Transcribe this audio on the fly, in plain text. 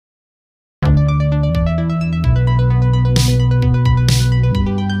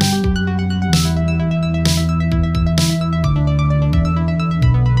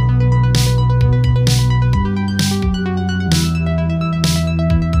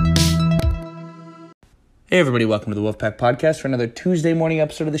Hey everybody, welcome to the Wolfpack Podcast for another Tuesday morning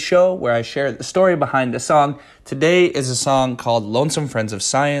episode of the show where I share the story behind the song. Today is a song called Lonesome Friends of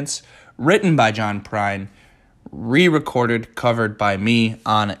Science, written by John Prine, re-recorded, covered by me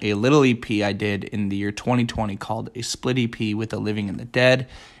on a little EP I did in the year 2020 called a split EP with the Living and the Dead.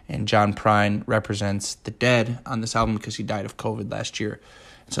 And John Prine represents the dead on this album because he died of COVID last year.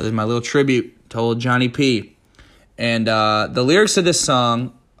 So this is my little tribute to old Johnny P. And the lyrics of this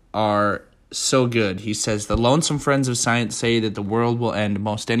song are so good. He says, "The lonesome friends of science say that the world will end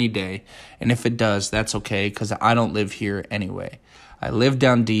most any day, and if it does, that's okay, because I don't live here anyway. I live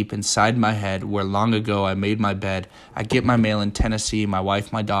down deep inside my head, where long ago I made my bed. I get my mail in Tennessee, my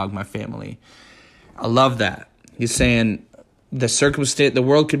wife, my dog, my family." I love that. He's saying, the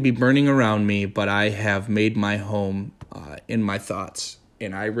world could be burning around me, but I have made my home in my thoughts.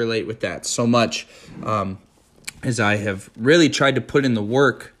 And I relate with that so much, as I have really tried to put in the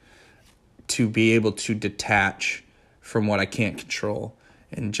work to be able to detach from what I can't control.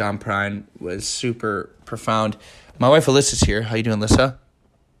 And John Prine was super profound. My wife Alyssa's here. How you doing, Alyssa?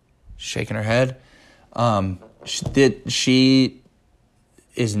 Shaking her head. She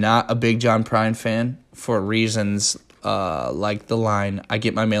is not a big John Prine fan for reasons like the line, "I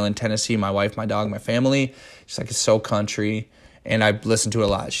get my mail in Tennessee, my wife, my dog, my family." She's like, it's so country. And I listen to it a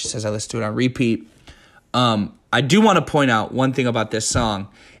lot. She says I listen to it on repeat. I do want to point out one thing about this song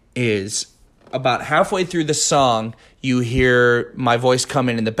is about halfway through the song, you hear my voice come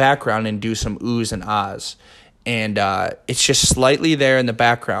in the background and do some oohs and ahs. And it's just slightly there in the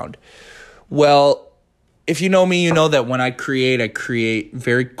background. Well, if you know me, you know that when I create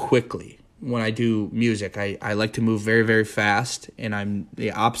very quickly. When I do music, I like to move very, very fast, and I'm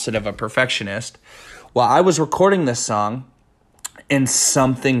the opposite of a perfectionist. Well, I was recording this song, and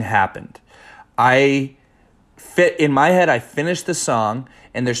something happened. In my head, I finished the song,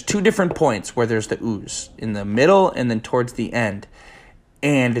 and there's two different points where there's the oohs, in the middle and then towards the end.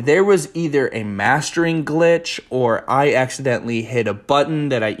 And there was either a mastering glitch or I accidentally hit a button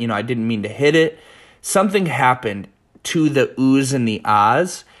that I didn't mean to hit it. Something happened to the oohs and the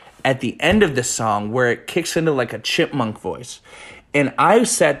ahs at the end of the song where it kicks into like a chipmunk voice. And I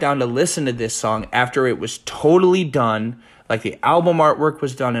sat down to listen to this song after it was totally done, like the album artwork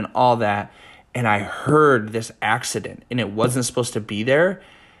was done and all that. And I heard this accident, and it wasn't supposed to be there.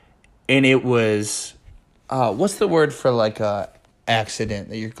 And it was, what's the word for like a accident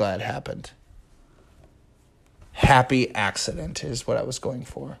that you're glad happened? Happy accident is what I was going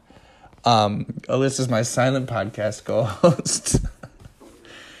for. Alyssa's my silent podcast co-host.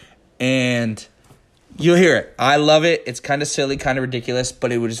 And you'll hear it. I love it. It's kind of silly, kind of ridiculous,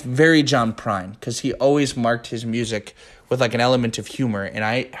 but it was very John Prine because he always marked his music with like an element of humor. And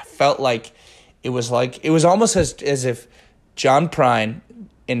I felt like it was almost as if John Prine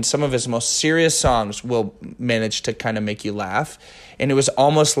in some of his most serious songs will manage to kind of make you laugh. And it was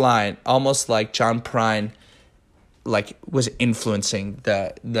almost like John Prine was influencing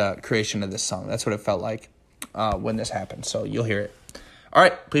the creation of this song. That's what it felt like when this happened. So you'll hear it. All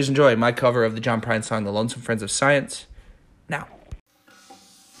right, please enjoy my cover of the John Prine song, The Lonesome Friends of Science, now.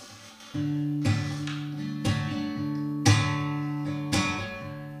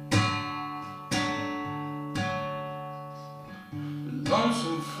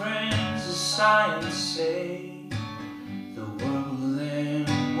 Lonesome friends of science say the world will end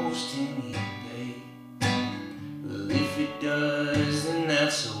most any day. Well, if it does, then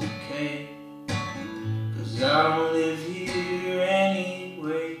that's okay, 'cause I don't live here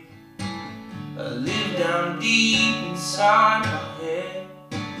anyway. I live down deep inside my head,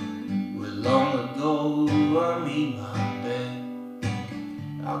 where long ago I made my bed.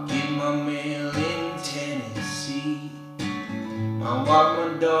 I'll get my mail in Tennessee, my wife, my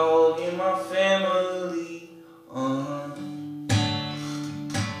dog, and my family.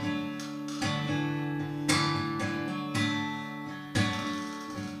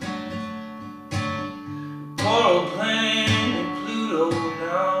 Poor old planet Pluto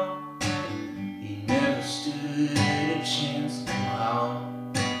now, he never stood a chance somehow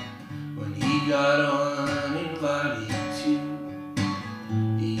when he got uninvited to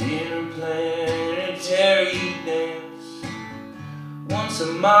the interplanetary dance. Once a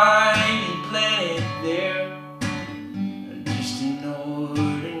mighty planet there, just an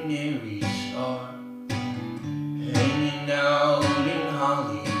ordinary star, hanging out in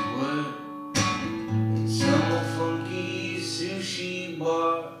Hollywood in some funky sushi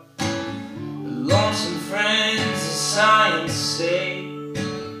bar. The lonesome friends of science say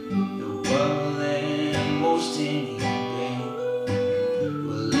the world will end most any day.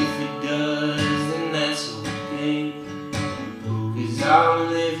 Well, if it does, then that's okay, 'cause I don't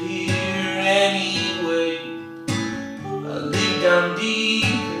live here anyway.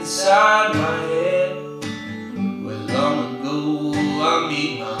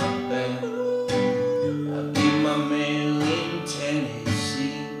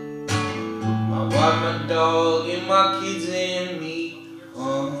 wife, my dog, and my kids and me.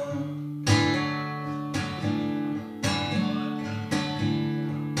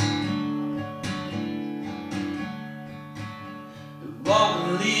 The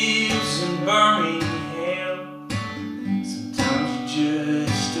Vulcan lives in Birmingham. Sometimes you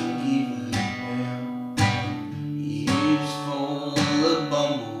just don't give a damn. He is full of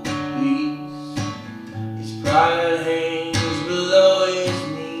bumblebees. His pride hangs below his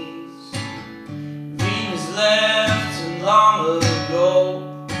knees. Venus left him long ago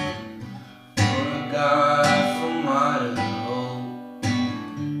for a guy from Idaho.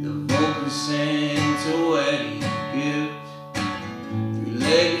 The Vulcan sent a wedding gift,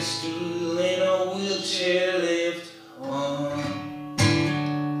 leg stool in a wheelchair lift on.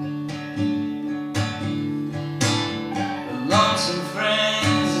 The lonesome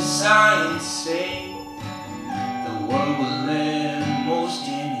friends of science say the world will end most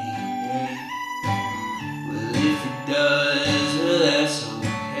any day. Well, if it does, well, that's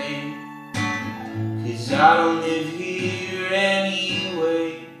okay, 'cause I don't live here anyway.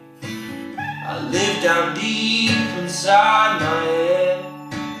 I live down deep inside my head.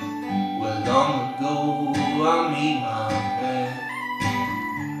 Long ago I made my bed.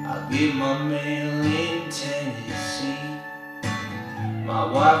 I get my mail in Tennessee. My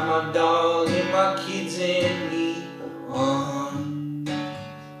wife, my dog, and my kids and